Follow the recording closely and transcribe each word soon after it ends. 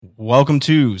Welcome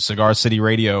to Cigar City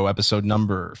Radio, episode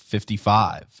number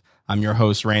 55. I'm your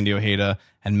host, Randy Ojeda,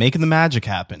 and making the magic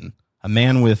happen, a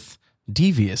man with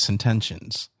devious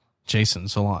intentions, Jason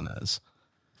Solanas.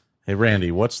 Hey, Randy,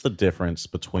 what's the difference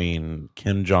between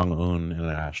Kim Jong-un and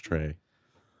an ashtray?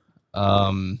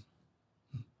 I'm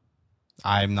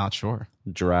not sure.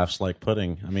 Giraffes like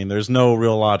pudding. I mean, there's no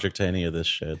real logic to any of this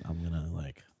shit. I'm gonna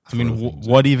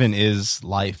what even is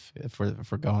life if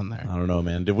we're going there? I don't know,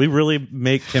 man. Did we really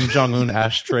make Kim Jong-un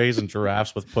ashtrays and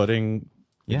giraffes with pudding?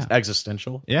 Yeah.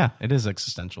 Existential? Yeah, it is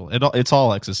existential. It's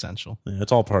all existential. Yeah,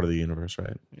 it's all part of the universe,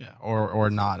 right? Yeah, or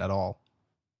not at all.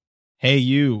 Hey,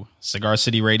 you, Cigar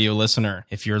City Radio listener.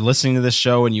 If you're listening to this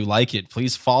show and you like it,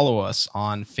 please follow us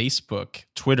on Facebook,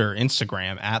 Twitter,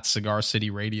 Instagram, at Cigar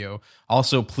City Radio.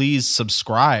 Also, please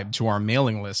subscribe to our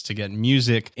mailing list to get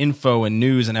music, info, and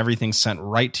news and everything sent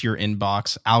right to your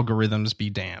inbox. Algorithms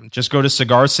be damned. Just go to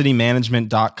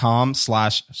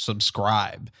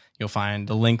cigarcitymanagement.com/subscribe. You'll find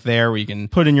the link there where you can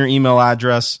put in your email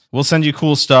address. We'll send you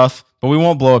cool stuff, but we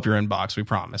won't blow up your inbox, we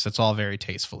promise. It's all very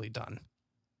tastefully done.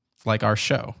 Like our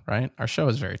show, right? Our show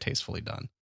is very tastefully done.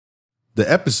 The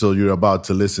episode you're about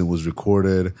to listen was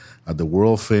recorded at the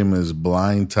world-famous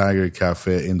Blind Tiger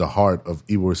Cafe in the heart of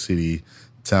Ybor City,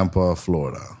 Tampa,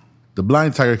 Florida. The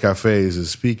Blind Tiger Cafe is a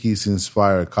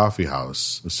speakeasy-inspired coffee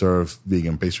house to serve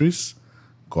vegan pastries,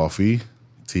 coffee,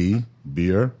 tea,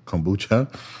 beer,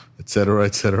 kombucha, etc.,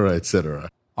 etc., etc.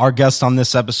 Our guest on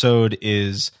this episode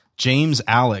is James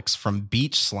Alex from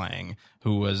Beach Slang,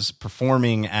 who was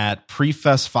performing at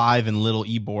Pre-Fest 5 in Little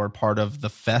Ybor, part of the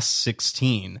Fest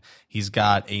 16. He's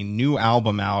got a new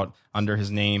album out under his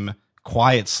name,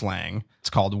 Quiet Slang. It's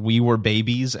called We Were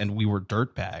Babies and We Were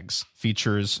Dirtbags.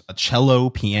 Features a cello,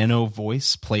 piano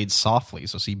voice played softly.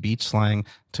 So see, Beach Slang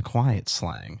to Quiet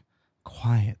Slang.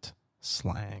 Quiet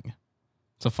Slang.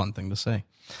 It's a fun thing to say.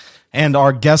 And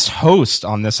our guest host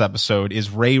on this episode is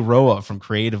Ray Roa from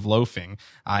Creative Loafing.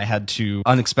 I had to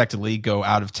unexpectedly go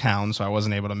out of town, so I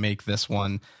wasn't able to make this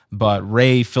one. But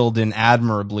Ray filled in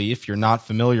admirably. If you're not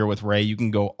familiar with Ray, you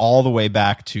can go all the way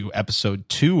back to episode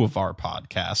 2 of our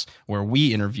podcast, where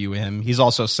we interview him. He's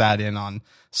also sat in on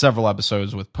several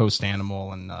episodes with Post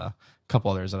Animal and a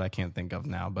couple others that I can't think of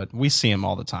now. But we see him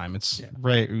all the time.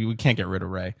 Ray. We can't get rid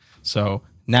of Ray. So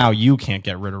now you can't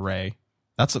get rid of Ray.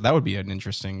 That would be an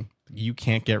interesting... You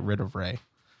can't get rid of Ray.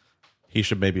 He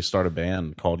should maybe start a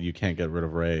band called You Can't Get Rid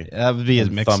of Ray. That would be his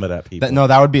mix. Thumb it at people.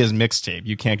 That would be his mixtape.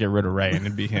 You Can't Get Rid of Ray, and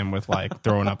it'd be him with like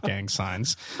throwing up gang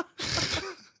signs.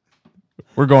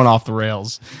 We're going off the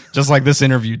rails, just like this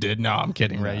interview did. No, I'm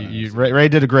kidding, Ray. Ray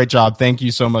did a great job. Thank you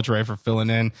so much, Ray, for filling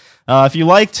in. If you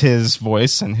liked his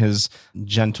voice and his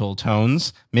gentle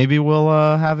tones, maybe we'll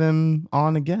have him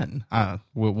on again.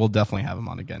 We'll definitely have him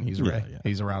on again. He's Ray. Yeah.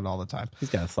 He's around all the time. He's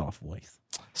got a soft voice.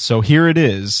 So here it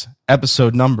is,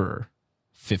 episode number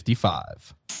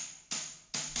 55.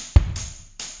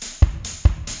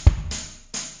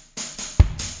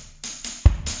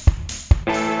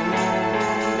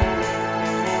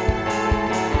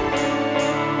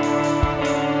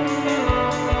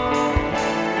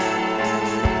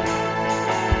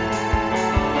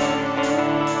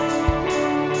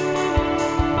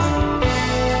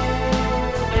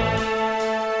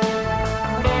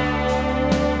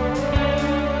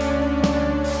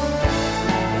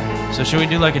 So should we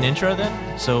do like an intro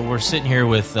then? So we're sitting here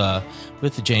with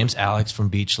James Alex from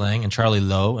Beach Slang and Charlie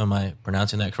Lowe. Am I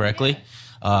pronouncing that correctly?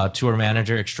 Tour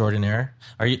manager extraordinaire.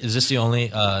 Is this the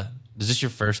only? Is this your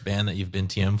first band that you've been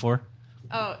TM for?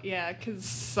 Oh yeah,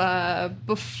 because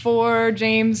before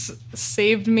James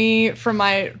saved me from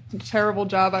my terrible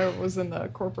job, I was in the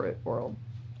corporate world.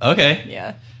 Okay.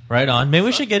 Yeah. Right on. Maybe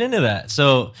we should get into that.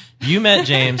 So you met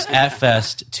James at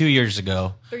Fest 2 years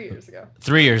ago. 3 years ago.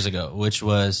 3 years ago, which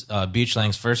was Beach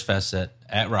Slang's first Fest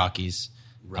at Rockies.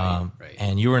 Right.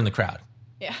 And you were in the crowd.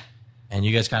 Yeah. And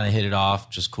you guys kind of hit it off,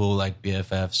 just cool, like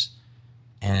BFFs.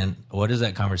 And what is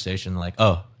that conversation like?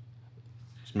 Oh.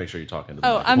 Just make sure you're talking to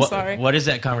the mic. I'm sorry. What is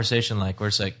that conversation like where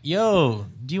it's like, yo,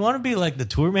 do you want to be like the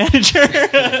tour manager?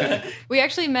 We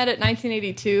actually met at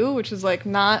 1982, which is like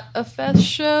not a Fest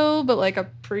show, but like a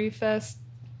pre-Fest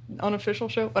unofficial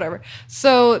show, whatever.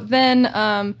 So then,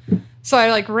 so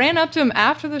I like ran up to him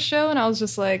after the show and I was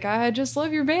just like, I just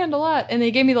love your band a lot. And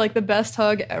they gave me like the best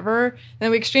hug ever. And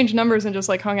then we exchanged numbers and just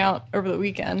like hung out over the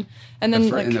weekend. And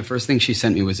then and the first thing she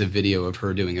sent me was a video of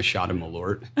her doing a shot of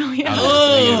Malort. Oh yeah. And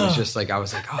it was just like, I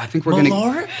was like, oh, I think we're going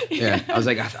Malort? to, yeah. I was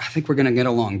like, I think we're going to get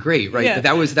along great. Right. Yeah. But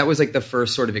that was like the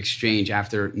first sort of exchange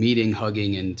after meeting,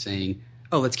 hugging and saying,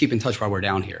 oh, let's keep in touch while we're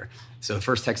down here. So the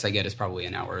first text I get is probably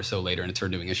an hour or so later and it's her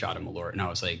doing a shot of Malort. And I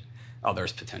was like, oh,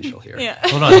 there's potential here. Yeah.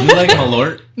 Hold on, you like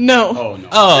Malort? No. Oh no.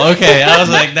 Oh, okay. I was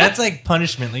like, that's like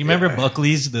punishment. Like, you remember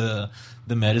Buckley's, the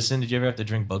medicine? Did you ever have to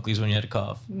drink Buckley's when you had a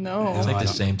cough? No. It's like I the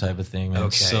don't- same type of thing, man.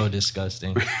 It's Okay. so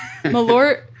disgusting.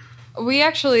 Malort. We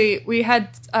had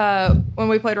when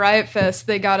we played Riot Fest,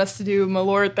 they got us to do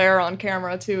Malort there on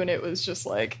camera too, and it was just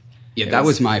like Yeah, that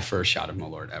was my first shot of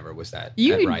Malort ever. Was that at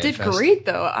you Riot did Fest. great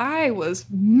though. I was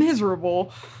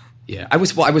miserable. Yeah, I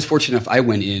was fortunate enough. I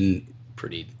went in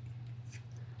pretty.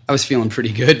 I was feeling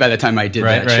pretty good by the time I did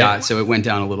that Right. shot, so it went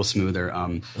down a little smoother.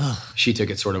 She took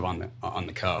it sort of on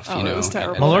the cuff, Oh, you know. it was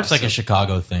terrible. at Malort's Fest, like a so-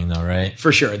 Chicago thing, though, right?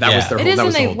 for sure. That Yeah. was their It whole. is, That and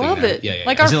was the they whole thing love there. it. Yeah, yeah.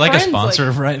 Like yeah. our Is it like a friends, sponsor like-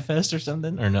 of Riot Fest or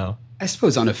something, or no? I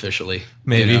suppose unofficially,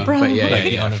 Maybe. you know? But yeah, Probably.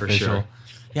 yeah, Like for unofficial. sure.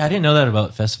 Yeah, I didn't know that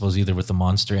about festivals either with the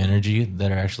Monster Energy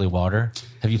that are actually water.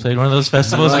 Have you played one of those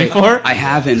festivals before? I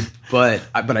haven't, but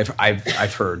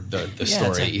I've heard the yeah, story.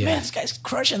 it's like, yeah, man, this guy's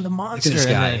crushing the monster. this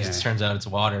And guy, then it yeah. just turns out it's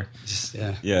water. Just,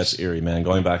 yeah. Yeah, it's eerie, man.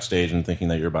 Going backstage and thinking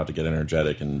that you're about to get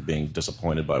energetic and being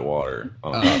disappointed by water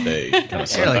on a hot day kind of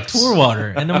They're like sucks. tour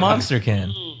water and a monster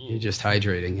can. You're just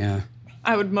hydrating. Yeah.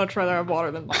 I would much rather have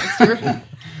water than Monster.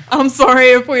 I'm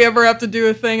sorry if we ever have to do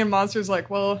a thing and Monster's like,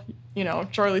 well, you know,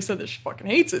 Charlie said that she fucking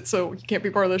hates it, so you can't be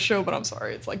part of this show, but I'm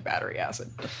sorry, it's like battery acid.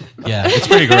 Yeah, it's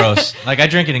pretty gross. Like, I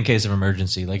drink it in case of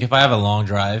emergency. Like, if I have a long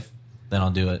drive, then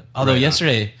I'll do it. Although Right on.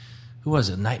 yesterday, who was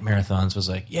it? Night Marathons was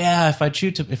like, yeah, if I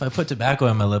put tobacco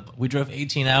in my lip, we drove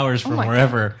 18 hours from my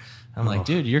wherever. I'm like,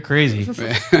 dude, you're crazy.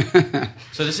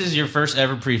 So this is your first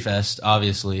ever pre-fest,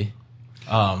 obviously.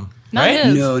 Not right?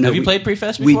 his. No, Have we- you played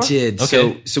pre-fest We before? did.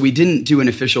 Okay. So we didn't do an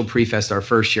official pre-fest our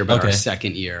first year, but our Okay.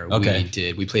 second year Okay. we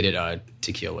did. We played at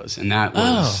Tequila's, and that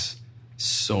was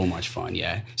so much fun.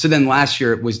 Yeah. So then last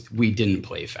year we didn't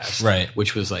play fest, Right.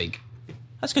 Which was like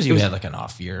That's because you had like an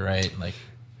off year, right? Like,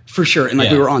 for sure. And like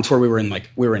Yeah. we were on tour. We were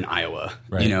in Iowa,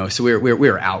 Right. you know. So we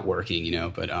were out working, you know.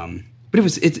 But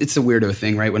it's a weirdo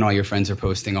thing, right? When all your friends are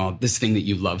posting all this thing that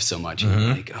you love so much, and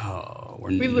you're like, oh, we're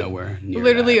We nowhere near.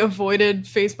 literally that. avoided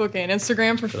Facebook and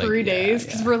Instagram for like, 3 yeah, days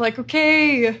because yeah. we're like,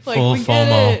 okay, like Full we get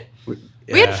FOMO. it.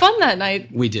 We had fun that night,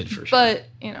 We did for sure. but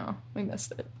you know, we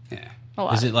missed it yeah. a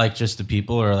lot. is it like just the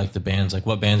people or like the bands? Like,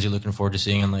 what bands are you looking forward to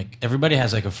seeing? And like, everybody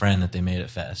has like a friend that they made at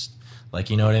Fest. Like,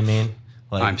 you know what I mean?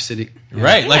 Like, I'm sitting.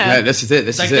 right. Like, Yeah. Yeah, this is it.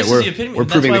 This It's like, is it. this is We're, the epitome. we're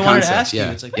That's proving why the I wanted to concept. ask you.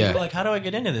 Yeah. It's like, yeah. people are like, how do I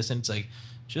get into this? And it's like,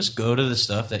 just go to the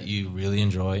stuff that you really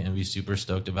enjoy and be super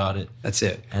stoked about it. That's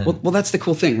it. And- Well, that's the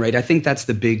cool thing, right? I think that's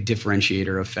the big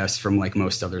differentiator of Fest from like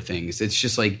most other things. It's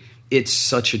just like it's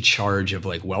such a charge of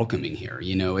like welcoming here.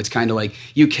 You know, it's kind of like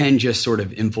you can just sort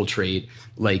of infiltrate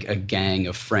like a gang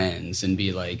of friends and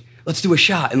be like, let's do a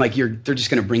shot, and like they're just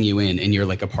going to bring you in, and you're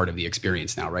like a part of the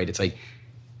experience now, right? It's like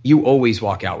you always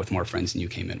walk out with more friends than you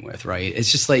came in with, right?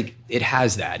 It's just like it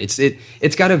has that.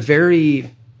 It's got a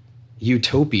very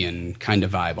utopian kind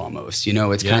of vibe almost. You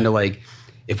know, it's Yeah. kind of like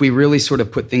if we really sort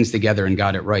of put things together and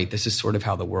got it right, this is sort of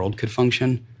how the world could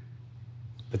function.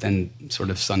 But then sort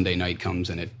of Sunday night comes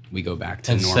and we go back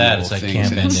to It's normal sad. It's like things.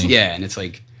 camp and it's- ending. yeah, and it's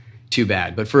like too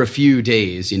bad. But for a few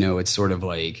days, you know, it's sort of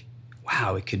like,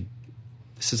 wow,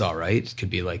 this is all right. It could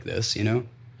be like this, you know.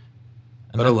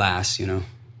 But alas, you know.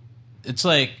 It's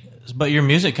like, but your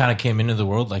music kind of came into the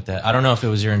world like that. I don't know if it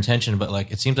was your intention, but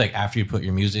like, it seems like after you put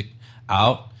your music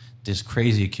out, this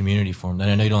crazy community formed.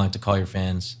 And I know you don't like to call your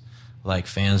fans like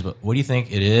fans, but what do you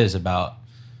think it is about?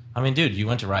 I mean, dude, you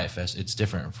went to Riot Fest. It's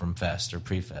different from Fest or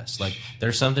pre-Fest. Like,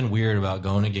 there's something weird about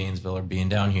going to Gainesville or being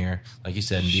down here, like you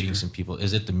said, and meeting some people.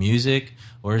 Is it the music,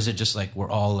 or is it just like we're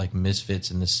all like misfits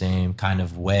in the same kind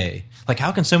of way? Like,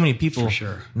 how can so many people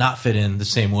sure. not fit in the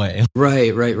same way?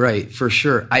 Right. For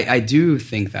sure. I do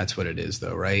think that's what it is,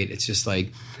 though, right? It's just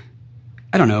like,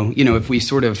 I don't know, you know, if we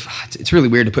sort of, it's really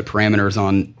weird to put parameters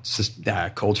on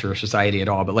culture or society at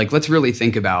all, but like, let's really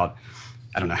think about,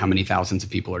 I don't know how many thousands of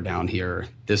people are down here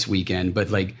this weekend, but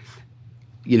like,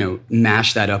 you know,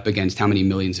 mash that up against how many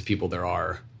millions of people there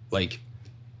are, like,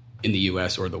 in the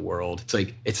US or the world. It's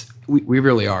like, we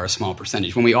really are a small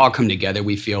percentage. When we all come together,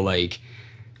 we feel like,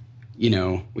 you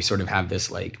know, we sort of have this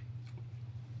like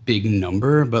big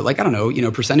number, but like, I don't know, you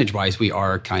know, percentage wise, we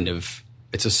are kind of,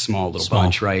 it's a small little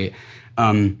bunch, right?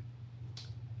 And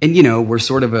you know, we're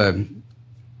sort of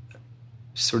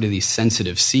these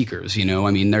sensitive seekers, you know.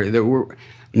 I mean, we're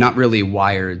not really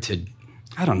wired to,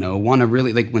 I don't know, want to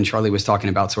really, like when Charlie was talking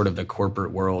about sort of the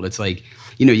corporate world, it's like,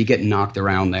 you know, you get knocked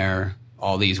around there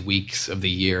all these weeks of the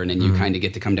year, and then you kind of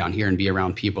get to come down here and be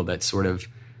around people that sort of,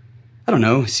 I don't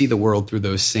know, see the world through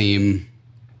those same,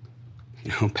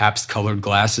 you know, Pabst colored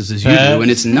glasses as you do, and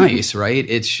it's nice, right?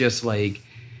 It's just like,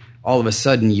 all of a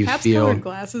sudden you Caps feel. colored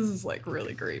glasses is like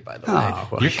really great, by the way. Oh,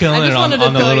 well, You're killing I it just on wanted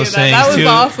to the tell little you sayings that was too.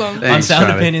 awesome. On Thanks, Sound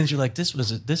Charlie. Opinions, you're like, this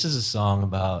is a song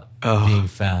about being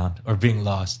found or being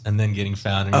lost and then getting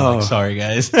found. And you're like, sorry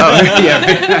guys.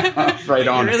 yeah, right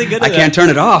on. You're really good at I can't that. turn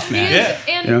it off, man.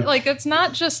 And You know? like it's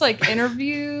not just like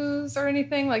interviews or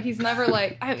anything. Like he's never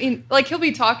like, I mean, like he'll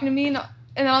be talking to me and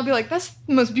then I'll be like, that's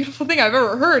the most beautiful thing I've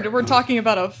ever heard. And we're talking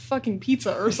about a fucking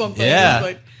pizza or something. Yeah. It's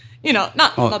like, you know,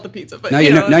 not the pizza, but Now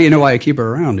you know. now you know why I keep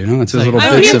her around. You know, it's those little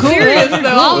I'm bits being of. serious though.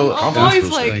 Little I'm confidence always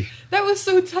boost. like, that was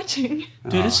so touching.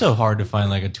 Dude, it's so hard to find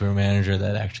like a tour manager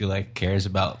that actually like cares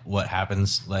about what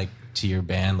happens like to your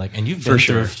band. Like, and you've been For through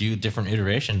sure. a few different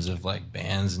iterations of like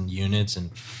bands and units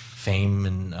and fame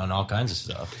and all kinds of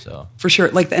stuff. So For sure,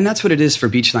 like, and that's what it is for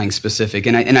Beachlang specific,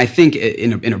 and I think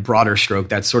in a broader stroke,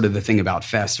 that's sort of the thing about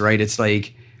Fest, right? It's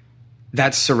like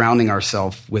that's surrounding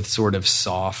ourselves with sort of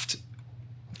soft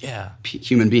yeah,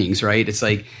 human beings, right? It's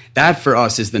like that for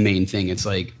us is the main thing. It's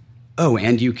like, oh,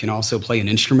 and you can also play an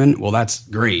instrument. Well, that's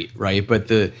great, right? But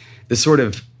the sort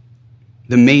of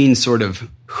the main sort of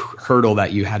hurdle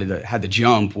that you had to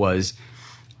jump was,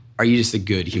 are you just a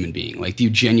good human being? Like, do you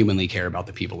genuinely care about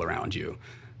the people around you?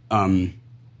 Yeah,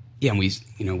 and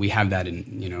we have that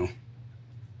in,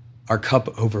 our cup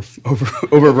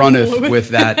overrunneth with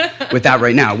that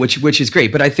right now, which is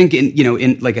great. But I think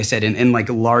in like I said, in like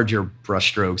larger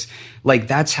brushstrokes, like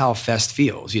that's how Fest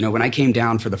feels. When I came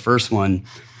down for the first one,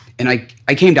 and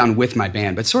I came down with my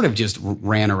band, but sort of just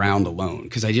ran around alone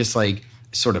because I just like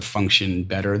sort of functioned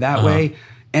better that way.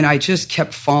 And I just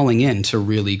kept falling into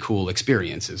really cool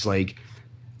experiences, like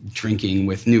drinking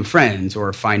with new friends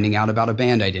or finding out about a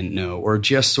band I didn't know or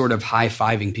just sort of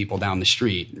high-fiving people down the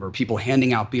street or people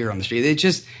handing out beer on the street. It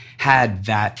just had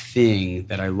that thing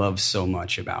that I love so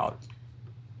much about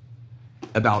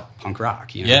punk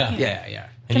rock. Yeah. Yeah.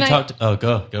 And Can you I- talked. Oh,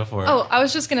 go for it. Oh, I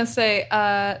was just gonna say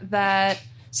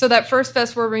that first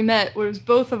fest where we met was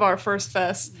both of our first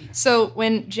fests. So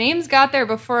when James got there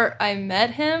before I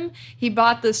met him, he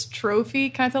bought this trophy.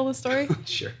 Can I tell the story?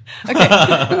 Sure.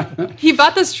 Okay. He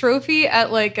bought this trophy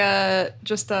at like help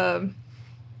me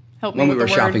When with we were the word.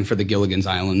 shopping for the Gilligan's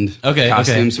Island Okay,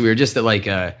 costumes, we were just at like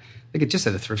just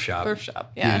at a thrift shop. Thrift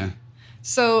shop, yeah.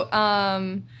 So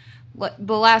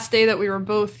the last day that we were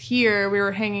both here, we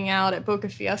were hanging out at Boca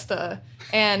Fiesta,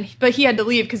 but he had to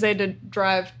leave because they had to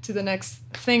drive to the next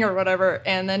thing or whatever.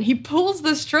 And then he pulls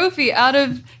this trophy out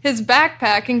of his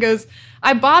backpack and goes,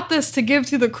 "I bought this to give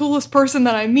to the coolest person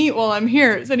that I meet while I'm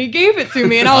here." And he gave it to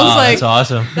me, and I was like, that's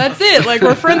awesome. "That's it! Like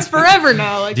we're friends forever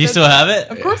now." Like, Do you still have it?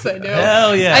 Of course I do.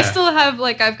 Hell yeah. I still have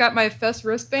I've got my Fest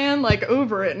wristband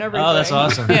over it and everything. Oh, that's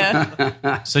awesome.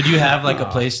 Yeah. So do you have like a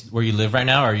place where you live right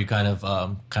now, or are you kind of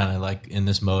like in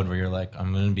this mode where you're like,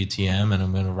 I'm going to be TM and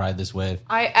I'm going to ride this wave?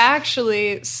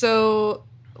 So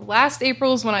last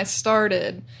April is when I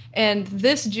started, and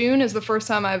this June is the first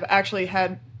time I've actually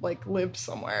had lived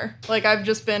somewhere. I've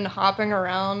just been hopping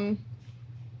around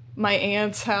my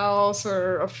aunt's house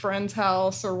or a friend's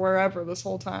house or wherever this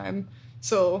whole time.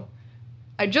 So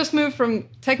I just moved from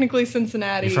technically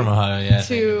Cincinnati You're from Ohio, yeah.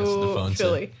 to That's the phone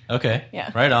Philly. said. Okay. Yeah.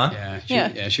 Right on.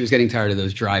 Yeah, she was getting tired of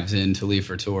those drives in to leave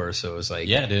for tour, so it was like,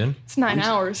 Yeah, dude. It's 9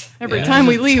 hours every Yeah, time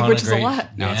we there's a leave, ton which of is a great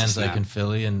lot. No, it's a Bands snap. in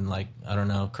Philly and I don't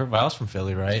know. Kurt Weill's from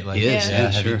Philly, right? He is,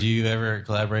 yeah, Have sure. do you ever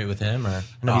collaborate with him, or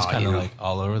no? He's Oh, kind you of know.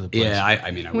 all over the place. yeah.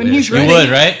 I mean, I When wish. he's you ready. would,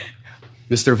 right?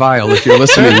 Mr. Vile, if you're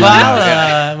listening, Kurt let me Weill, know.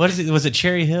 Yeah. what is it? Was it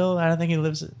Cherry Hill? I don't think he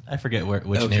lives. I forget which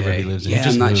Okay. neighborhood he lives in. Yeah, he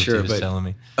just I'm not moved, sure, he was but- telling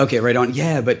me. Okay, right on.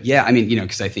 Yeah, but yeah, I mean,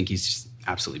 because I think he's just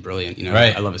absolutely brilliant.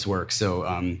 Right. I love his work. So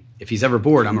if he's ever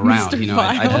bored, I'm around. Mr.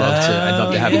 I'd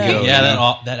love to have him go.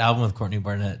 Yeah, that album with Courtney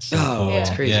Barnett. So Oh, cool. it's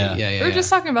crazy. Yeah. We were just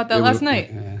talking about that last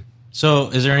night. Yeah. So,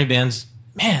 is there any bands?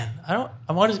 Man, I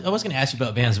was going to ask you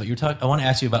about bands, but I want to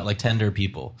ask you about tender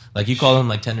people. You call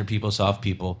them tender people, soft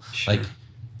people. Sure.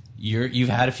 You've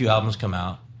had a few albums come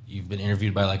out. You've been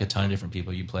interviewed by a ton of different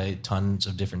people. You play tons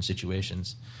of different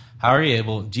situations. How are you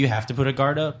able? Do you have to put a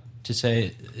guard up to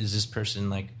say, is this person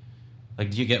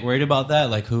do you get worried about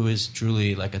that? Who is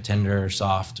truly a tender,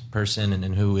 soft person,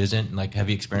 and who isn't? Have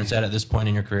you experienced that at this point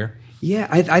in your career? Yeah,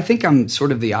 I think I'm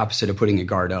sort of the opposite of putting a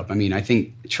guard up. I mean, I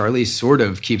think Charlie sort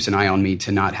of keeps an eye on me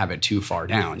to not have it too far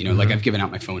down. I've given out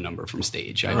my phone number from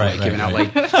stage. I've Right, given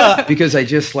right. out because I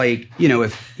just if You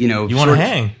want to sort-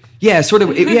 hang? Yeah, sort of.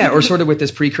 Or sort of with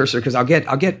this precursor, because I'll get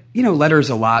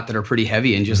letters a lot that are pretty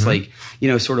heavy and just and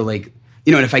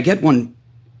if I get one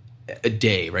a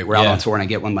day, right, we're out Yeah. on tour and I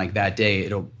get one that day,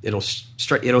 it'll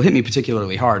hit me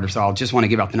particularly hard. So I'll just want to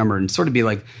give out the number and sort of be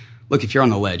like, look, if you're on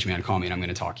the ledge, man, call me and I'm going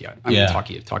to talk you. I'm Yeah. going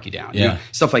to talk you down. Yeah. You know,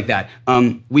 stuff like that.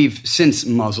 We've since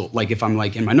muzzled. Like if I'm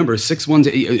like, and my number is 6-1,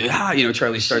 you know,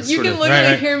 Charlie starts You sort can of.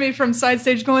 literally right. hear me from side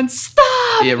stage going, "Stop!"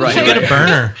 Yeah, right. You get a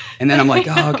burner. And then I'm like,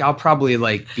 oh, I'll probably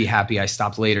like be happy I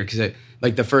stopped later because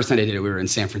like the first night I did it, we were in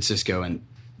San Francisco and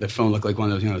the phone looked like one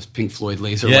of those, you know, those Pink Floyd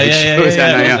laser Yeah, light yeah, shows.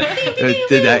 yeah, that yeah.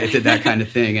 night. It did that kind of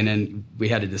thing. And then we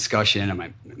had a discussion and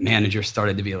my manager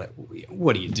started to be like,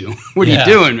 what are you doing? What are Yeah.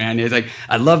 you doing, man? He's like,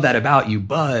 I love that about you,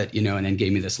 but, you know, and then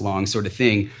gave me this long sort of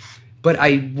thing. But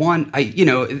you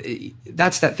know,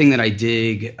 that's that thing that I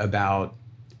dig about,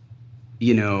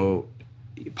 you know,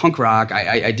 punk rock.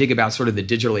 I dig about sort of the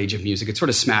digital age of music. It sort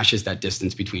of smashes that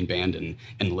distance between band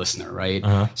and listener,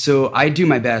 right? So I do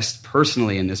my best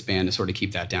personally in this band to sort of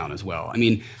keep that down as well. I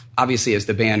mean, obviously as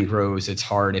the band grows, it's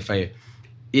hard.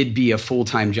 It'd be a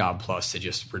full-time job plus to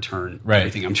just return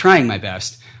everything. I'm trying my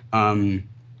best.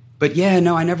 But yeah,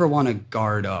 no, I never want to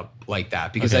guard up like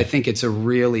that because I think it's a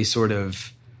really sort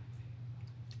of,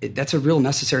 that's a real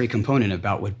necessary component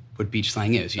about what beach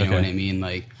slang is. You know what I mean?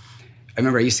 Like, I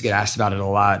remember I used to get asked about it a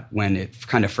lot when it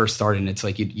kind of first started, and it's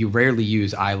like you rarely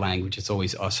use I language. It's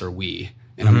always us or we.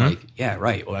 And I'm like, yeah,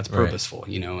 right. Well, that's purposeful,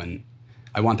 you know, and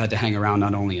I want that to hang around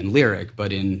not only in lyric,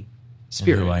 but in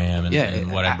spirit. Who I am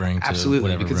and what I bring to absolutely.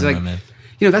 whatever Because room like, I'm in.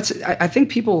 you know, I think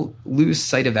people lose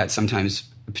sight of that sometimes,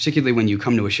 particularly when you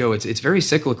come to a show. It's very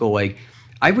cyclical. Like,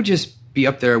 I would just be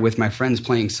up there with my friends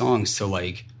playing songs to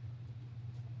like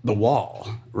the wall,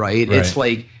 right? It's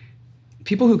like,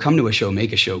 people who come to a show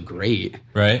make a show great.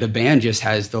 Right. The band just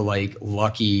has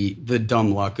the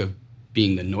dumb luck of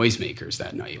being the noisemakers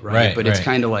that night, right? But it's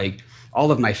kind of like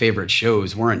all of my favorite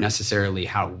shows weren't necessarily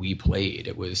how we played.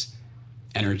 It was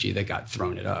energy that got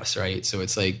thrown at us, right? So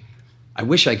it's like, I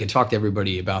wish I could talk to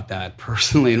everybody about that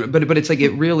personally, but it's like,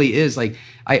 it really is like,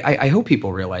 I hope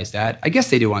people realize that. I guess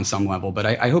they do on some level, but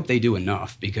I hope they do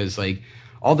enough because like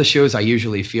all the shows I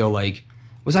usually feel like,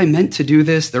 was I meant to do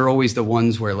this? They're always the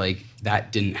ones where like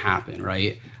that didn't happen,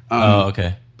 right?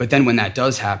 Okay. But then when that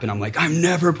does happen, I'm like, I'm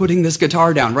never putting this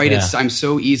guitar down, right? Yeah. I'm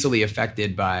so easily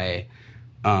affected by,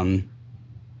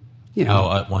 you know,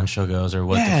 How one show goes or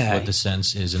what the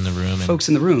sense is in the room. And folks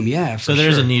in the room. Yeah. so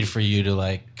there's a need for you to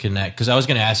like connect. Because I was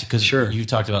going to ask you, because Sure. you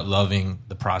talked about loving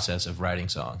the process of writing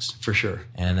songs. For sure.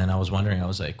 And then I was wondering, I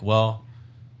was like, well,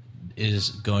 is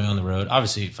going on the road,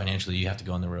 obviously financially you have to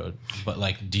go on the road, but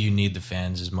like, do you need the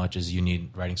fans as much as you need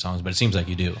writing songs? But it seems like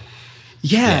you do.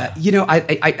 Yeah, you know,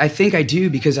 I think I do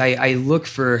because I look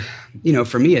for, you know,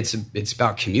 for me it's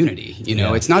about community. You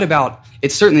know, it's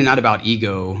certainly not about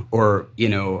ego or, you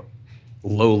know,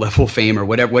 low level fame or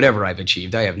whatever I've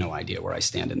achieved. I have no idea where I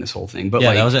stand in this whole thing. But Yeah,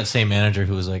 like, that was that same manager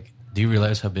who was like, do you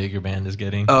realize how big your band is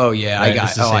getting? oh yeah, Right, I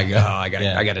it's the same guy.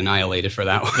 Yeah. got annihilated for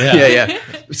that one. Yeah. yeah.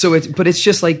 So it's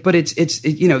just like, but it's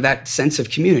you know, that sense of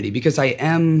community because I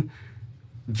am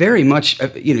very much,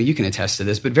 you know, you can attest to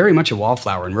this, but very much a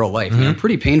wallflower in real life. I mean, I'm a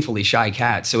pretty painfully shy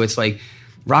cat. So it's like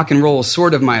rock and roll is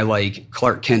sort of my like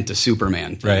Clark Kent to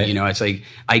Superman thing. Right. You know, it's like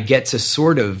I get to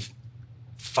sort of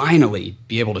finally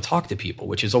be able to talk to people,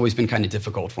 which has always been kind of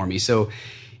difficult for me. So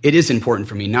it is important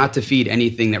for me not to feed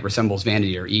anything that resembles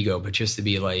vanity or ego, but just to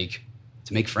be like,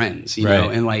 to make friends, you know?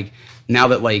 And like, now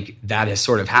that like that has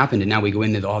sort of happened and now we go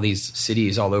into all these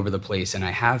cities all over the place and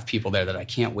I have people there that I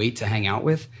can't wait to hang out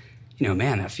with, you know,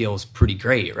 man, that feels pretty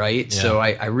great, right? Yeah. So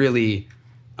I really,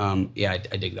 I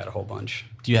dig that a whole bunch.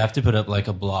 Do you have to put up like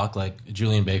a block? Like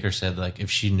Julian Baker said, like if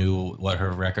she knew what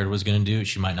her record was going to do,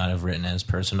 she might not have written as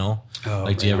personal.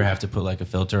 Like, do you ever have to put like a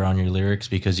filter on your lyrics?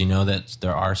 Because you know that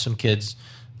there are some kids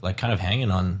like kind of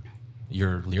hanging on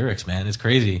your lyrics, man. It's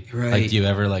crazy. Right. Like, do you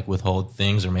ever like withhold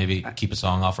things or maybe keep a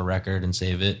song off a record and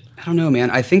save it? I don't know, man.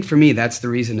 I think for me, that's the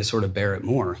reason to sort of bear it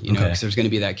more, you know, Okay. because there's going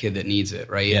to be that kid that needs it,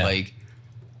 right? Yeah. Like,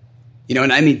 you know,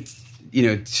 and I mean, you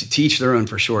know, to each their own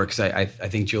for sure, because I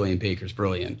think Julian Baker's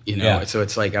brilliant, you know? Yeah. So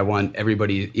it's like I want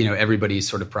everybody, you know, everybody's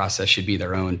sort of process should be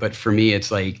their own. But for me,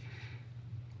 it's like,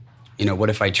 you know, what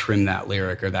if I trim that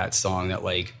lyric or that song that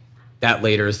like, that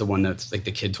later is the one that's like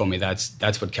the kid told me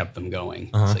that's what kept them going.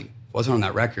 It's like, wasn't on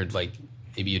that record, like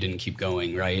maybe you didn't keep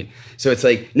going, right? So it's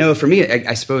like, no, for me,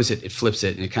 I suppose it flips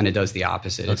it and it kind of does the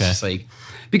opposite. It's just like,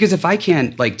 because if I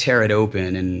can't like tear it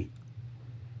open and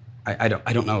I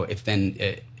don't know if then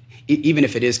even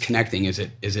if it is connecting, is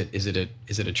it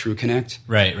a true connect?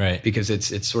 Right. Because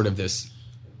it's sort of this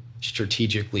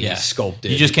strategically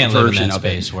sculpted. You just can't live in version that of it.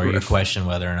 space where you question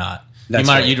whether or not. That's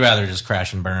right. You'd rather just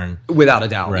crash and burn. Without a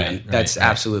doubt, Right, man. right, That's right.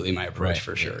 absolutely my approach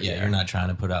for sure. Yeah, you're not trying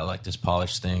to put out like this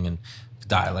polished thing and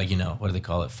die like, you know, what do they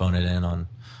call it? Phone it in on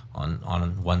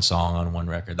one song on one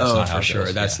record. That's not how for it sure.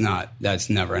 goes. That's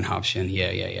never an option.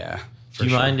 Yeah. Do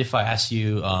you mind if I ask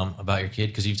you about your kid?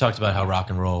 Because you've talked about how rock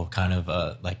and roll kind of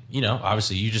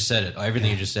obviously you just said it. Everything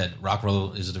you just said, rock and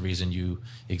roll is the reason you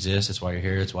exist. It's why you're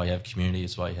here. It's why you have community.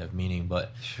 It's why you have meaning.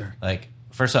 But like,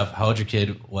 first off, how old's your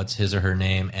kid? What's his or her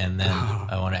name? And then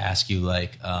I want to ask you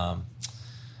like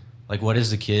what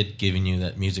is the kid giving you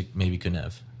that music maybe couldn't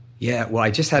have? Yeah, well,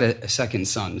 I just had a second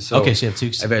son. So okay, so you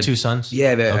have two sons?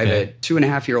 Yeah, I have a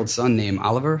 2.5-year-old son named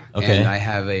Oliver, and I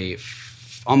have a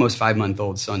almost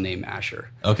 5-month-old son named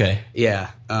Asher. Okay. Yeah.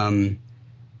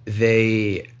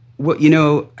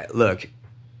 Look,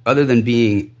 other than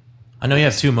being... I know you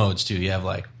have two modes, too. You have,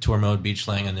 like, tour mode, beach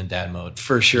slang, and then dad mode.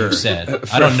 For sure. You said.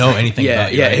 I don't know anything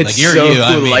about you. Yeah, right? it's like, you're so you. cool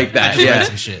I mean, like that. I Yeah. write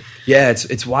some shit. Yeah,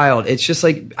 it's wild. It's just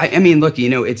like, I mean, look,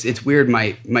 it's weird.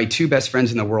 My two best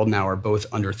friends in the world now are both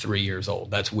under 3 years old.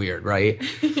 That's weird, right?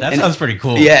 That sounds pretty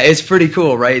cool. Yeah, it's pretty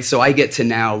cool, right? So I get to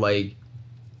now, like,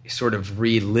 sort of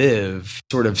relive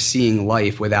sort of seeing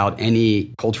life without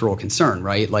any cultural concern,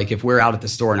 right? Like if we're out at the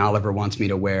store and Oliver wants me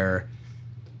to wear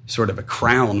sort of a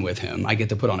crown with him, I get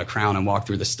to put on a crown and walk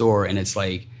through the store, and it's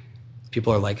like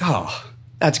people are like, oh,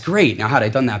 that's great. Now had I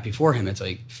done that before him, it's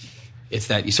like it's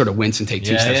that you sort of wince and take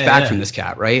two steps back from this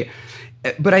cat, right?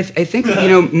 But I think,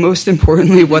 most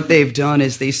importantly, what they've done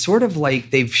is they sort of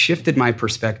like they've shifted my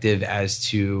perspective as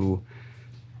to,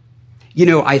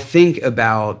 I think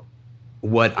about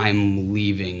what I'm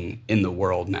leaving in the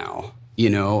world now,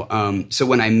 So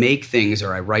when I make things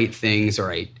or I write things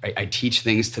or I teach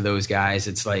things to those guys,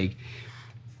 it's like,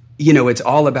 it's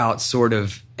all about sort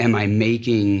of, am I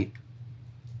making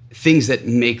things that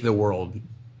make the world,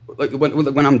 like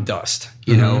when I'm dust,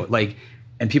 like,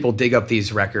 and people dig up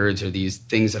these records or these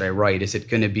things that I write, is it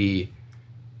going to be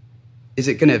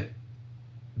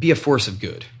a force of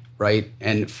good, right?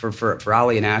 And for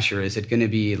Ali and Asher, is it going to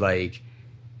be like,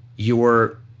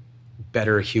 you're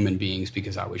better human beings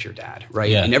because I was your dad,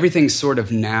 right? Yeah. And everything's sort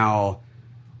of now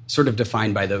sort of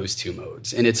defined by those two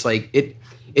modes. And it's like,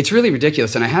 it's really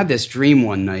ridiculous. And I had this dream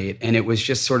one night, and it was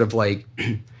just sort of like,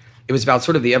 it was about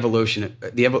sort of the evolution,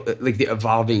 the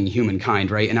evolving humankind,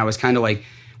 right? And I was kind of like,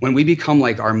 when we become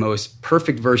like our most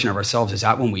perfect version of ourselves, is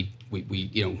that when we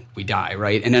die,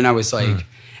 right? And then I was like,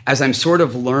 as I'm sort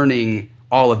of learning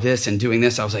all of this and doing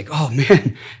this, I was like, oh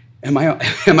man, Am I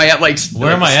at like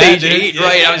where am I stage at, 8? Yeah,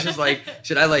 right. yeah. I was just like,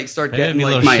 should I like start That'd getting be a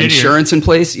like little my shittier. insurance in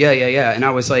place? Yeah. And I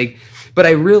was like, but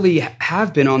I really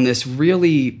have been on this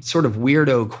really sort of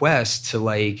weirdo quest to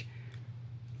like,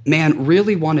 man,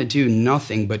 really want to do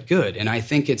nothing but good. And I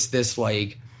think it's this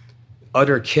like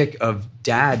utter kick of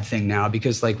dad thing now,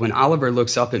 because like when Oliver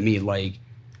looks up at me, like,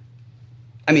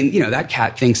 I mean, that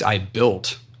cat thinks I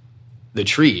built the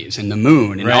trees and the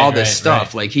moon and all this stuff.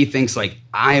 Right. Like he thinks like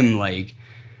I'm like,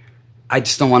 I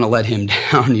just don't want to let him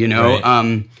down,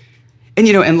 Right.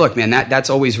 And look, man, that's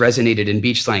always resonated in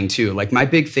beach slang too. Like my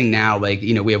big thing now, like,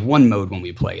 we have one mode when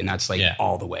we play, and that's like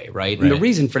all the way, right? And the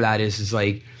reason for that is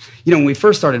like, when we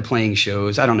first started playing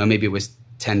shows, I don't know, maybe it was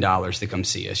 $10 to come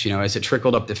see us, as it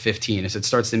trickled up to 15, as it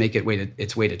starts to make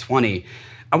its way to 20,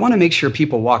 I want to make sure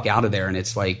people walk out of there and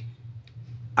it's like,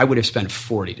 I would have spent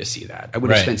 40 to see that. I would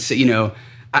have spent,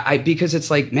 because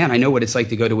it's like, man, I know what it's like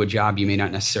to go to a job you may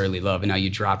not necessarily love, and now you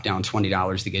drop down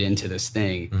 $20 to get into this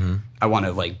thing. Mm-hmm. I want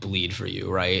to like bleed for you,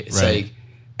 right? It's like,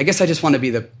 I guess I just want to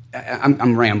be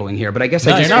I'm rambling here, but I guess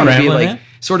I just want to be like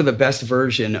sort of the best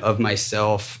version of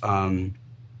myself.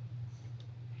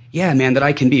 Yeah, man, that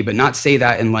I can be, but not say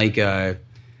that in like a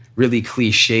really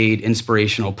cliched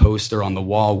inspirational poster on the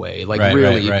wall way. Like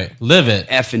really live it.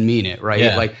 Effing mean it, right?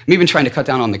 Yeah. Like I'm even trying to cut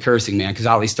down on the cursing, man, because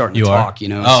Ollie's starting to talk, so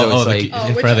it's like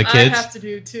in front of the kids. I have to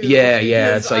do too. Yeah,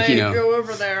 it's like, I go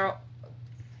over there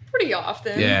pretty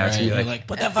often. Yeah, Right. so Like,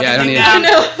 put that fucking I don't thing need down.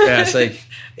 Yeah, it's like,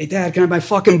 hey dad, can I buy a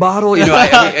fucking bottle? We can't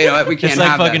It's like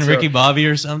have fucking that, Ricky Bobby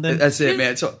or something. That's it,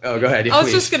 man. So, go ahead. I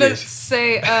was just gonna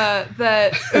say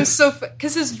that it was so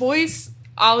because his voice,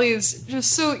 Ollie, is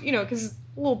just so because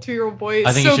little 2-year-old boy is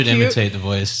I think so you should cute. imitate the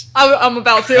voice. I'm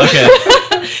about to.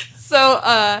 Okay. So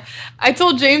I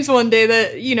told James one day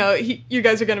that you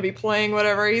guys are going to be playing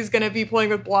whatever. He's going to be playing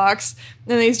with blocks,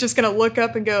 and then he's just going to look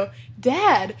up and go,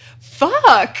 "Dad,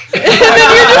 fuck," and then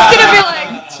you're just going to be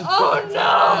like, "Oh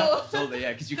no." Totally,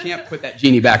 yeah, because you can't put that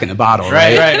genie back in the bottle,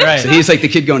 right? Right. So he's like the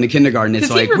kid going to kindergarten. It's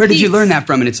 'Cause he like, where did you repeats. learn that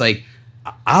from? And it's like,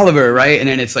 Oliver, right? And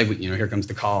then it's like, here comes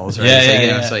the calls, right?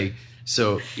 It's like,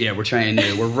 so we're trying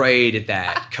to, we're right at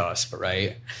that cusp,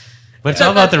 right? But it's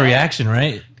all about the reaction,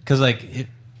 right? Because like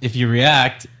if you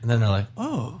react, and then they're like,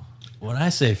 "Oh, when I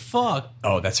say fuck,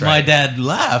 that's my right. dad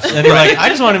laughs," and you're like, "I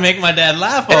just want to make my dad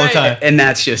laugh all the time." And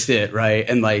that's just it, right?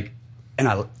 And like, and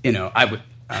I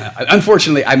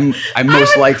Unfortunately, I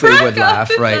most likely would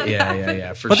laugh, right?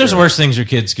 Yeah. But there's worse things your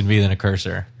kids can be than a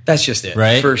cursor, That's just it,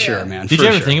 right? For sure, man. Did for you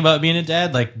ever sure. think about being a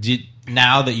dad? Like,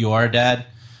 now that you are a dad,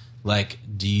 like,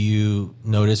 do you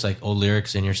notice like old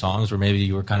lyrics in your songs where maybe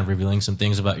you were kind of revealing some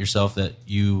things about yourself that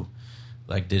you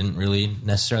like didn't really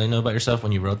necessarily know about yourself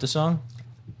when you wrote the song?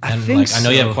 And think I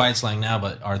know you have so. Quiet Slang now,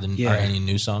 but are any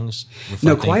new songs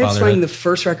No, reflecting Quiet fatherhood? Slang, the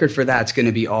first record for that's going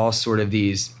to be all sort of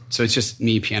these. So it's just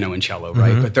me, piano, and cello,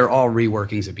 right? But they're all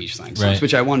reworkings of Beach Slang songs, Right.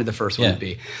 which I wanted the first one Yeah. to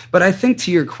be. But I think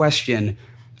to your question,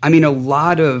 I mean, a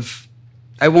lot of.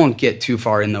 I won't get too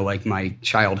far into like my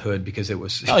childhood because it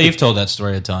was. Oh, you've told that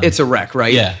story a ton. It's a wreck,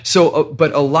 right? Yeah. So,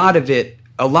 but a lot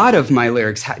of my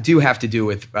lyrics do have to do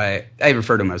with. I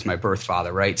refer to him as my birth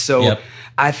father, right? So, Yep.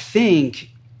 I think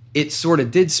it sort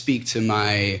of did speak to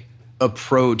my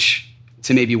approach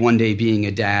to maybe one day being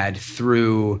a dad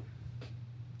through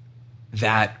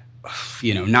that,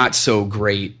 not so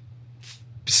great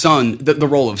son, the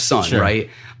role of son, Sure. right?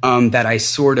 That I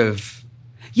sort of.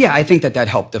 Yeah, I think that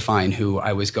helped define who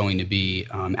I was going to be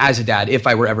as a dad, if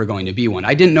I were ever going to be one.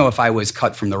 I didn't know if I was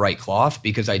cut from the right cloth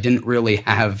because I didn't really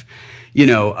have,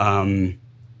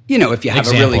 if you have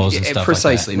a really Examples and stuff like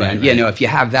precisely, that. man. Right, Yeah, right. no, if you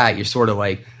have that, you're sort of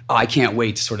like, oh, I can't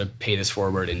wait to sort of pay this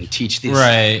forward and teach this,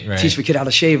 Right. teach my kid how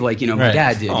to shave like my Right.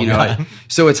 dad did. Oh, God.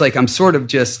 So it's like I'm sort of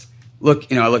just. I look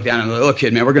down and I'm like, look,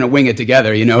 kid, man, we're going to wing it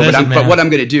together, Listen, but man. what I'm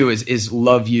going to do is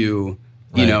love you,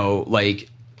 Right. like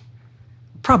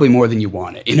probably more than you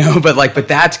want it, but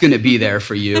that's going to be there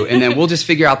for you. And then we'll just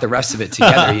figure out the rest of it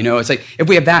together. It's like, if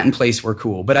we have that in place, we're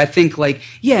cool. But I think like,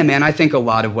 yeah, man, I think a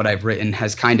lot of what I've written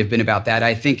has kind of been about that.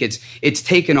 I think it's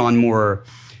taken on more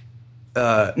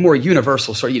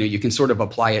universal sort. You can sort of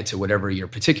apply it to whatever your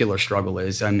particular struggle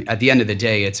is. At the end of the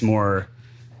day, it's more,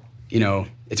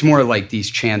 it's more like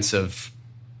these chants of,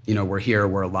 we're here,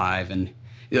 we're alive, and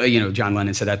John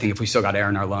Lennon said, I think if we still got air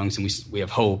in our lungs and we have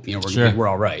hope, Sure. we're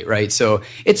all right, right? So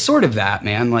it's sort of that,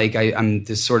 man. Like I'm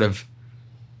this sort of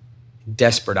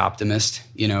desperate optimist,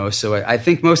 So I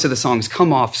think most of the songs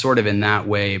come off sort of in that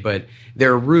way, but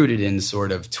they're rooted in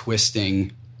sort of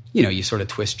twisting. You sort of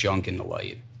twist junk in the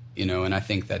light, and I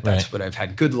think that's Right. what I've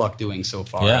had good luck doing so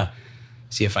far. Yeah.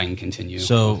 See if I can continue.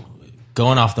 So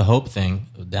going off the hope thing,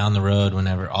 down the road,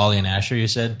 whenever Ollie and Asher, you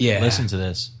said, Yeah. listen to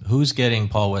this. Who's getting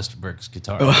Paul Westerberg's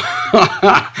guitar? So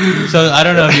I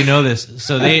don't know if you know this.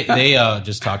 So they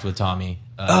just talked with Tommy.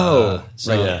 So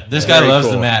right, yeah. this guy Very loves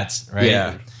cool. the Mats, right?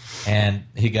 Yeah. And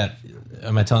he got,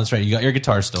 am I telling this right? You got your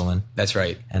guitar stolen. That's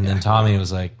right. And then Tommy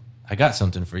was like, I got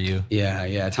something for you.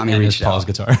 Yeah. Tommy And it's reached Paul's out.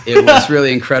 guitar. It was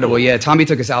really incredible. Yeah, Tommy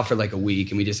took us out for like a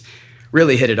week, and we just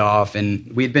really hit it off. And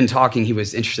we had been talking. He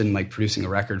was interested in like producing a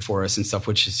record for us and stuff,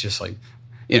 which is just like,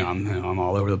 I'm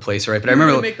all over the place, right? But I I'm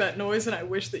remember. gonna make that noise, and I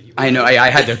wish that you. I know. I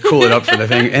had to cool it up for the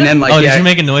thing, and then like, Oh, yeah, did you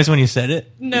make a noise when you said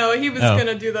it? No, he was Oh.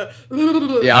 gonna do the.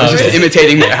 yeah, I was just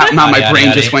imitating how my Yada, brain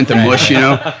yada. just went to mush, And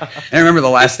I remember the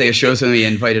last day of shows when he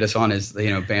invited us on his,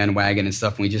 bandwagon and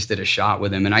stuff, and we just did a shot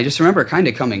with him. And I just remember kind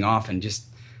of coming off and just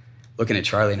looking at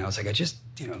Charlie, and I was like, I just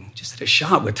did a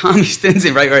shot with Tommy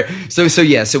Stinson, right? So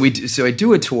I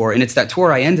do a tour, and it's that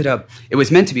tour I ended up. It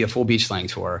was meant to be a full Beach Slang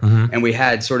tour, and we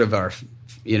had sort of our.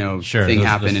 Sure, thing the-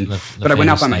 happen, the but I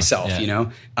went out by famous thing, myself,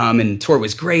 yeah. and tour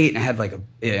was great, and I had like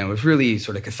it was really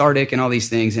sort of cathartic and all these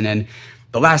things, and then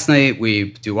the last night we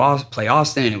play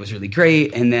Austin, and it was really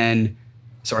great, and then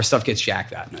so our stuff gets jacked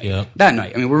that night. Yep. That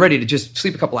night, I mean, we're ready to just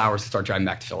sleep a couple hours to start driving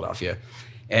back to Philadelphia.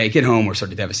 Get home, we're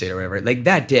sort of devastated or whatever. Like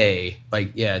that day,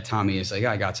 Tommy is like,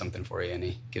 I got something for you, and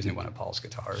he gives me one of Paul's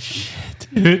guitars.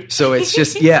 So it's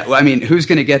just, I mean, who's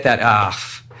going to get that?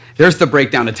 There's the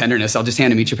breakdown of tenderness. I'll just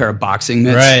hand him each a pair of boxing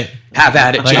mitts. Right. Have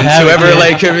at it, Like, gents. have it, Whoever,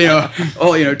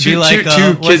 yeah. two was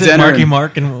kids it enter. Marky and-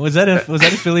 Mark? And was that a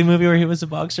Philly movie where he was a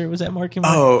boxer? Was that Marky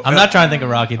Mark? Oh, I'm not trying to think of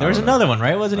Rocky. There was another one,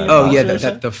 right? Wasn't he? A Oh boxer yeah, or that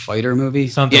something? the fighter movie.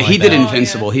 Something Yeah, like he did that.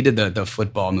 Invincible. Oh, yeah. He did the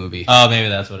football movie. Oh, maybe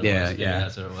that's what it Yeah, was. Maybe yeah.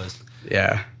 that's what it was.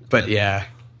 Yeah, but yeah,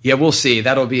 we'll see.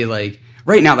 That'll be like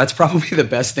right now. That's probably the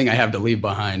best thing I have to leave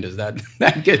behind is that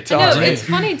guitar. No, it's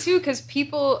funny too because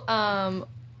people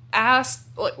asked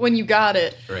like, when you got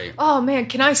it. Right. Oh man,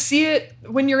 can I see it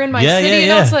when you're in my Yeah, city? yeah, And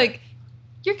yeah. I was like,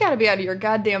 you got to be out of your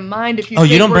goddamn mind if you. Oh, you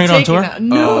think don't we're bring it on taking tour? that.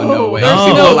 No, Oh no way! there's No.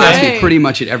 People no will ask way. me pretty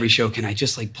much at every show, can I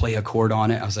just like play a chord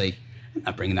on it? I was like, I'm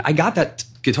not bringing that. I got that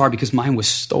guitar because mine was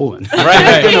stolen.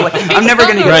 Right. I'm never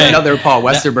going to get Right. another Paul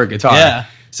Westerberg guitar. Yeah.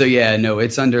 So yeah, no,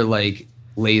 it's under like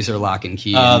laser lock and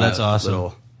key. Oh, in that's that awesome.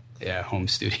 Little home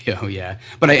studio, yeah.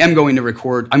 But I am going to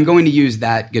record. I'm going to use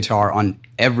that guitar on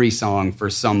every song for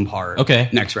some part. Okay.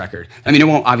 Next record. I mean, it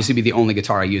won't obviously be the only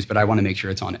guitar I use, but I want to make sure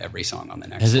it's on every song on the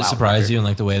next. Has it Loud surprised record. you in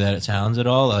like the way that it sounds at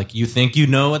all? Like you think you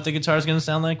know what the guitar is going to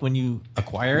sound like when you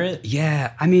acquire it?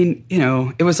 Yeah, I mean,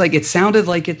 it was like it sounded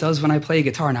like it does when I play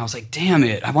guitar, and I was like, damn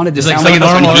it, I wanted to It's like sound so like it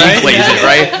does when normal, he right? plays it,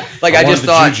 right? Like I wanted just the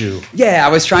thought, juju. yeah, I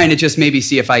was trying to just maybe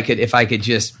see if I could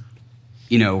just,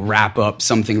 wrap up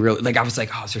something really. Like I was like,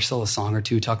 oh, is there still a song or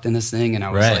two tucked in this thing? And I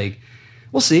was Right. like,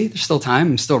 we'll see. There's still time.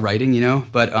 I'm still writing,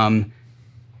 but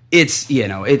it's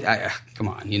come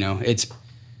on, it's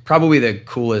probably the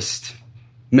coolest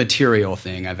material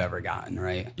thing I've ever gotten,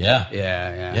 right? Yeah.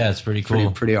 Yeah, it's pretty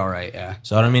cool. Pretty all right, yeah.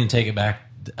 So I don't mean to take it back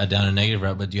down a negative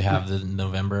route, but do you have the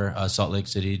November Salt Lake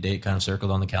City date kind of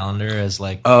circled on the calendar as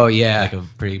like Oh yeah, like a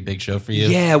pretty big show for you?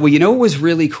 yeah. Well, what was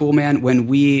really cool, man? When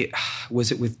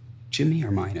was it with Jimmy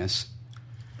or Minus?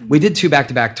 We did 2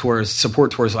 back-to-back tours, support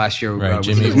tours last year. Right, with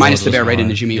Jimmy Eat Minus World the Bear was right one.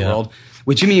 into Jimmy Eat Yeah. World.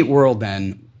 With Jimmy Eat World,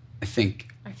 then I think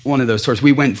one of those tours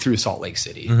we went through Salt Lake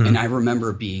City, and I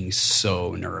remember being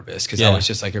so nervous because I Yeah. was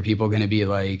just like, are people going to be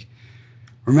like,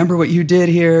 remember what you did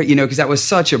here? Because that was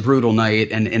such a brutal night,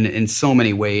 and in so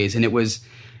many ways, and it was.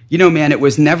 Man, it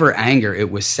was never anger.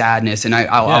 It was sadness. And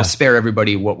I'll spare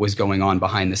everybody what was going on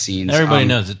behind the scenes. Everybody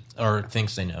knows it or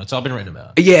thinks they know. It's all been written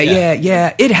about.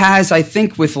 Yeah. It has, I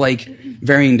think, with like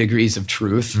varying degrees of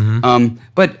truth.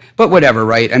 But whatever,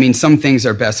 right? I mean, some things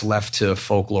are best left to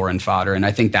folklore and fodder, and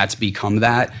I think that's become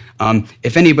that.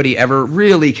 If anybody ever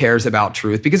really cares about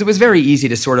truth, because it was very easy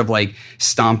to sort of like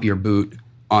stomp your boot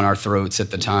on our throats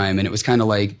at the time, and it was kind of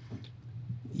like,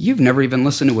 you've never even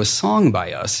listened to a song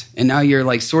by us, and now you're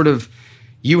like sort of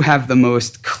you have the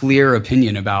most clear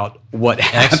opinion about what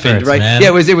happened, Experts, right? man. Yeah,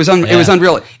 it was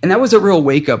unreal, and that was a real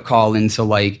wake up call into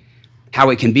like how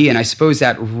it can be. And I suppose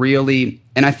that really,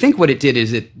 and I think what it did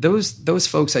is those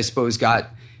folks I suppose got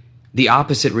the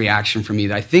opposite reaction from me.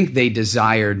 I think they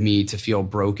desired me to feel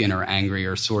broken or angry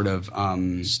or sort of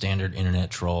Standard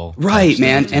internet troll. right, type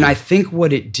man. stuff, And dude. I think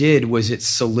what it did was it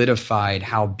solidified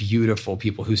how beautiful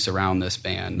people who surround this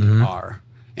band are.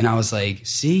 And I was like,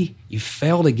 see, you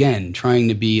failed again trying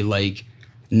to be like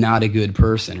not a good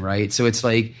person, right? So it's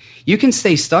like you can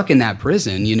stay stuck in that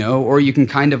prison, or you can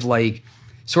kind of like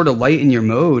sort of lighten your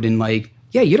mode and like,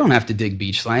 yeah, you don't have to dig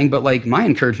beach slang, but like my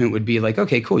encouragement would be like,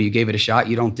 okay, cool, you gave it a shot,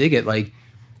 you don't dig it, like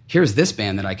here's this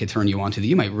band that I could turn you on to that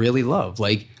you might really love.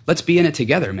 Like, let's be in it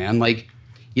together, man. Like,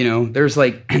 there's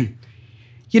like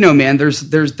man,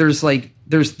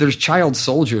 there's child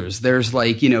soldiers, there's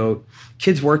like,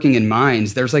 kids working in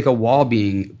mines, there's like a wall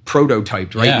being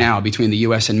prototyped right Yeah. now between the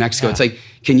US and Mexico. Yeah. It's like,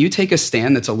 can you take a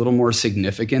stand that's a little more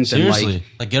significant Seriously, than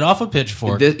like get off a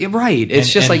pitchfork. right.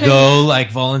 It's just and like go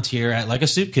like volunteer at like a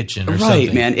soup kitchen or right,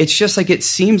 something. man. It's just like it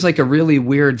seems like a really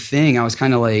weird thing. I was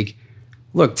kind of like,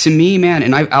 look, to me, man,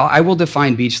 and I will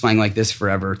define beach slang like this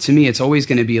forever. To me, it's always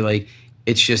going to be like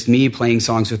it's just me playing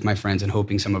songs with my friends and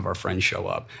hoping some of our friends show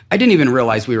up. I didn't even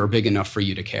realize we were big enough for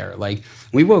you to care. Like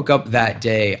we woke up that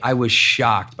day, I was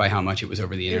shocked by how much it was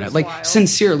over the internet. was Like wild.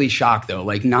 sincerely shocked though.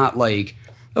 Like not like,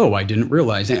 oh, I didn't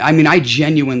realize. I mean, I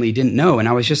genuinely didn't know, and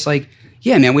I was just like,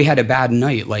 yeah, man, we had a bad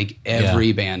night, like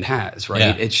every band has, right?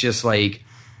 Yeah. It's just like.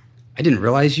 I didn't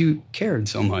realize you cared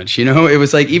so much. It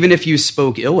was like, even if you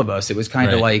spoke ill of us, it was kind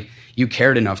of Right. like you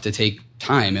cared enough to take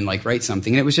time and like write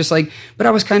something. And it was just like, but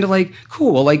I was kind of like,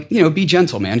 cool, well, like, be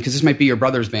gentle, man, because this might be your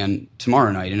brother's band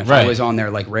tomorrow night. And if I Right. was on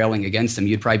there like railing against him,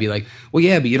 you'd probably be like, well,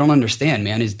 yeah, but you don't understand,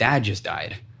 man. His dad just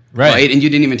died. Right. And you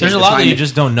didn't even take There's a the lot time that you to-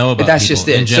 just don't know about But that's people just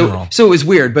it. in general. So it was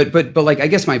weird. But like, I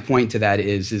guess my point to that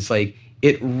is like,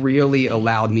 it really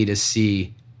allowed me to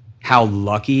see how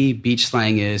lucky beach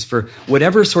slang is for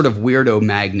whatever sort of weirdo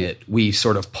magnet we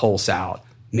sort of pulse out.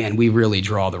 Man, we really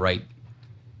draw the right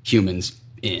humans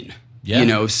in.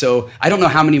 Yeah. So I don't know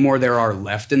how many more there are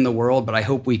left in the world, but I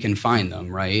hope we can find them,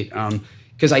 right?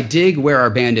 Because I dig where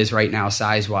our band is right now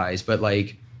size-wise, but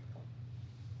like,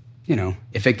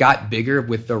 if it got bigger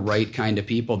with the right kind of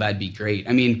people, that'd be great.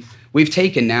 I mean, we've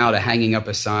taken now to hanging up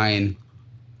a sign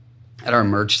at our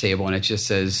merch table, and it just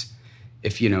says,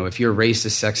 if you're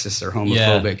racist, sexist, or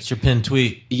Yeah, homophobic, it's your pinned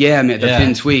tweet. yeah, man, the Yeah.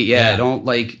 pin tweet, yeah. Yeah. Don't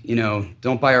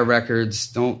don't buy our records,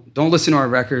 don't listen to our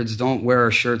records, don't wear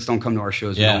our shirts, don't come to our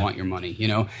shows. We Yeah. don't want your money,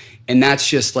 And that's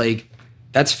just like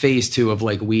that's phase 2 of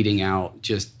like weeding out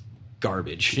just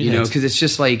garbage, Shitheads. because it's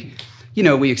just like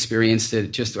we experienced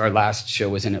it. Just our last show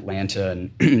was in Atlanta,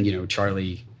 and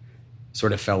Charlie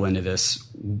sort of fell into this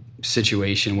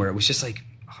situation where it was just like,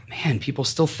 oh man, people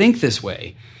still think this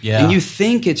way, Yeah. and you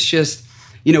think it's just.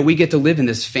 We get to live in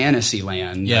this fantasy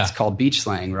land Yeah. that's called beach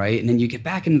slang, right? And then you get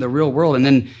back into the real world, and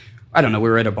then I don't know, we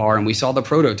were at a bar and we saw the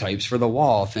prototypes for the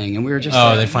wall thing, and we were just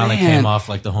They finally "Man." came off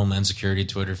like the Homeland Security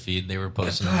Twitter feed. They were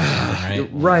posting them or something, right?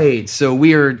 Right. So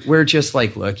we're just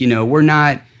like, look, we're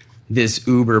not this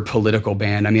uber political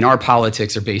band. I mean, our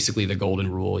politics are basically the golden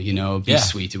rule, be Yeah.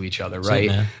 sweet to each other, right?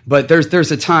 man. But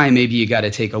there's a time maybe you got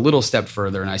to take a little step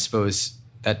further, and I suppose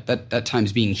that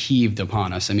time's being heaved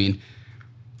upon us. I mean,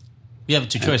 You have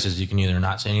two choices. You can either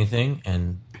not say anything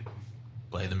and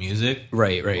play the music,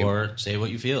 Right. or say what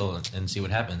you feel and see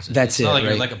what happens. That's it's not it, like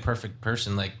you're right. like a perfect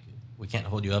person. Like we can't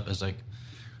hold you up as like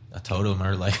a totem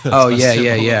or like Oh, a yeah, symbol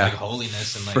yeah, of, yeah. like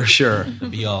holiness and like For sure. the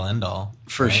be all end all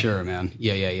for sure, man.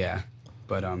 Yeah.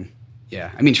 But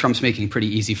yeah. I mean, Trump's making pretty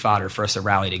easy fodder for us to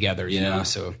rally together, you know.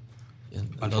 So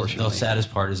unfortunately. the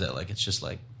saddest part is that like it's just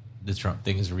like the Trump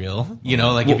thing is real.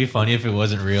 Like it'd be funny if it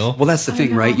wasn't real. Well, that's the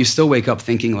thing, right? You still wake up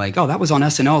thinking like, "Oh, that was on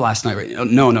SNL last night." Right?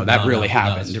 No, that really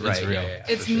happened. it's right? real. Yeah,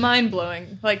 It's for sure. mind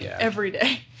blowing, like Yeah. every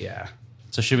day. Yeah.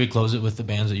 So should we close it with the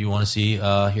bands that you want to see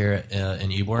here in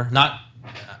Ybor? Not,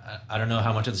 I don't know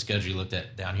how much of the schedule you looked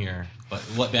at down here, but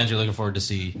what bands you're looking forward to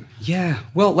see? Yeah,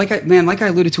 well, like I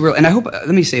alluded to earlier, and I hope. Let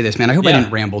me say this, man. I hope I Yeah.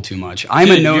 didn't ramble too much. I'm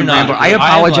Dude, a known you're not. rambler. I I'm,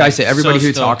 apologize like, to everybody so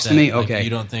who stoked talks to that, me. like, Okay.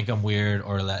 you don't think I'm weird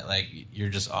or that like you're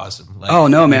just awesome. Like, Oh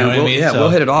no, you man. know what I mean? We'll So-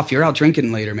 hit it off. You're out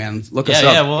drinking later, man. Look us Yeah,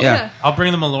 up. yeah. Well, Yeah. I'll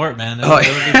bring the Malort, man. That Oh, would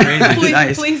be crazy. Please,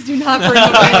 Nice. please do not bring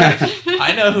it away.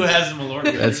 I know who has the Malort.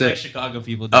 That's Like it. Chicago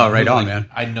people. Oh, do, right who, on, like, man.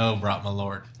 I know brought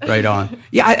Malort. Right on.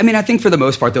 Yeah, I mean, I think for the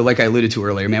most part, though, like I alluded to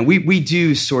earlier, man, we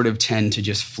do sort of tend to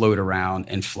just float around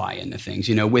and fly into things.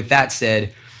 With that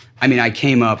said, I mean, I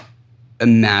came up a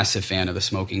massive fan of the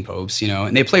Smoking Popes,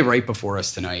 and they play right before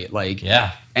us tonight. Like,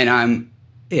 Yeah. and I'm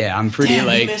pretty Damn,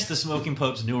 like, you missed the Smoking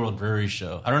Popes New World Brewery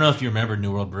show. I don't know if you remember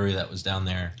New World Brewery that was down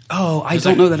there. oh, I It's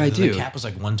don't like- know that I The do. cap was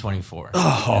like 124.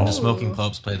 Oh. And the Smoking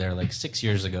Popes played there like 6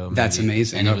 years ago. Maybe, That's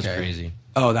amazing. And it was Okay. crazy.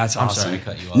 Oh, that's I'm awesome. sorry I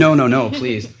cut you off. No,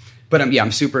 please. But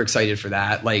I'm super excited for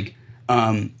that. Like,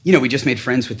 we just made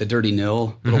friends with the Dirty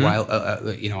Nil a little while.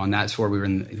 On that tour, we were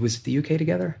was it the UK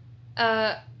together?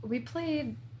 We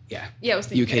played. Yeah, Yeah, it was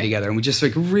the UK UK. together, and we just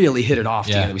like really hit it off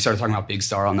Yeah. together. We started talking about Big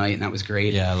Star all night, and that was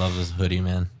great. Yeah, I love this hoodie,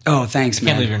 man. Oh, thanks, Can't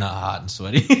man. believe you're not hot and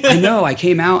sweaty. I know. I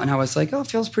came out and I was like, "Oh, it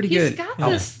feels pretty He's good." got Oh.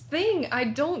 this thing. I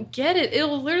don't get it.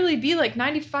 It'll literally be like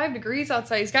 95 degrees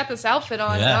outside. He's got this outfit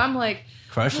on, and Yeah. I'm like,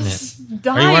 Crushing this it. is Are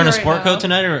dying you wearing a right sport now. coat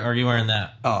tonight, or are you wearing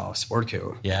that? Oh, sport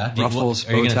coat. Yeah. Ruffles,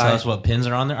 Are you bow going to tie. tell us what pins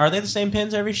are on there? Are they the same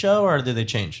pins every show, or do they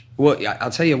change? Well, yeah, I'll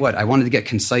tell you what. I wanted to get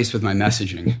concise with my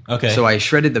messaging. Okay. So I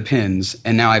shredded the pins,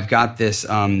 and now I've got this.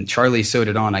 Charlie sewed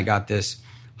it on. I got this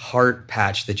heart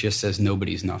patch that just says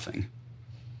 "Nobody's nothing."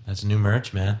 That's new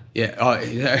merch, man. Yeah. Oh,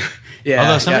 yeah.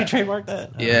 Although somebody yeah. trademarked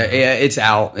that. Yeah, it's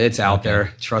out. It's out Okay.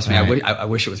 there. Trust me. All I, right. I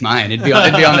wish it was mine. It'd be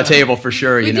on the table for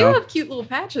sure. We You do know. have cute little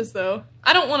patches, though.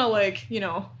 I don't want to,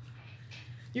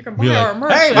 you can buy You're our like,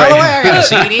 merch. hey, but- by the way, I got a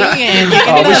CD, and you Oh,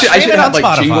 can I should stream it have on like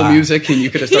Spotify. jingle music, and you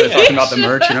could have started talking about the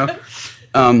merch.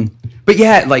 But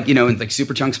yeah, and like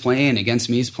Superchunk's playing, Against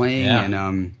Me's playing, Yeah.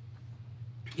 and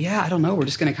I don't know. We're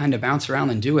just gonna kind of bounce around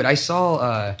and do it. I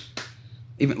saw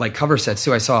even like cover sets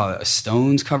too. I saw a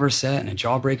Stones cover set and a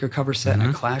Jawbreaker cover set and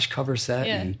a Clash cover set.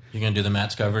 Yeah. And You're going to do the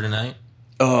Matt's cover tonight?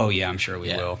 oh yeah, I'm sure we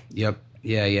Yeah. will. Yep.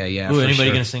 Yeah. Ooh, for anybody sure.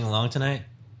 going to sing along tonight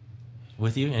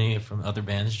with you? Any from other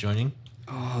bands joining?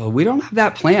 Oh, we don't have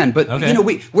that planned, but Okay.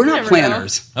 we're not never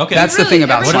planners. know. Okay. That's the Really, thing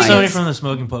about every What if Fine. somebody science. from the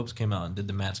Smoking Popes came out and did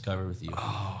the Matt's cover with you?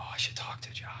 Oh, I should talk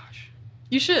to Josh.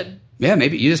 You should. Yeah,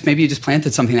 maybe you just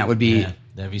planted something that would be Yeah,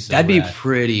 that'd be so that'd be rad.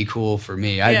 pretty cool for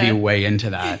me. I'd Yeah. be way into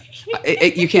that.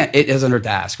 You can't. It doesn't hurt to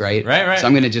ask, right? Right. So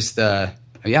I'm gonna just I'll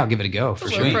give it a go for A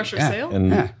sure. little pressure Yeah. sale. And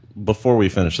Yeah. before we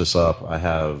finish this up, I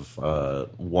have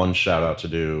one shout out to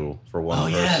do for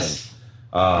one person. yes.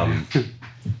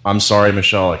 I'm sorry,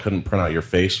 Michelle, I couldn't print out your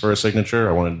face for a signature.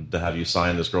 I wanted to have you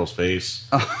sign this girl's face.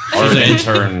 Our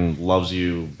intern loves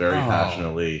you very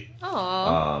passionately.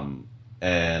 Aw.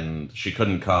 And she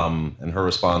couldn't come, and her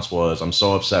response was, "I'm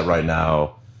so upset right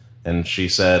now." And she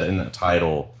said in the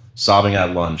title, "Sobbing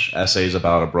at Lunch, Essays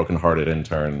About a Brokenhearted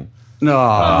Intern." No.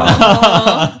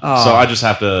 So I just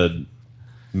have to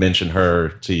mention her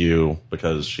to you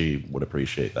because she would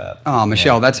appreciate that. Oh,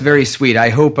 Michelle, that's very sweet. I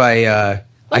hope I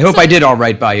did all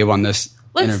right by you on this.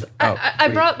 Let's. interview. I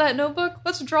brought that notebook.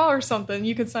 Let's draw or something.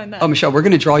 You can sign that. Oh, Michelle, we're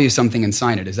going to draw you something and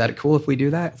sign it. Is that cool if we do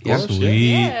that? Yeah.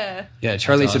 Sweet. Yeah. Yeah,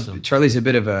 Charlie's awesome. Charlie's a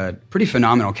bit of a pretty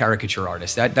phenomenal caricature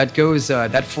artist.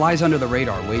 That flies under the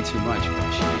radar way too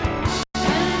much.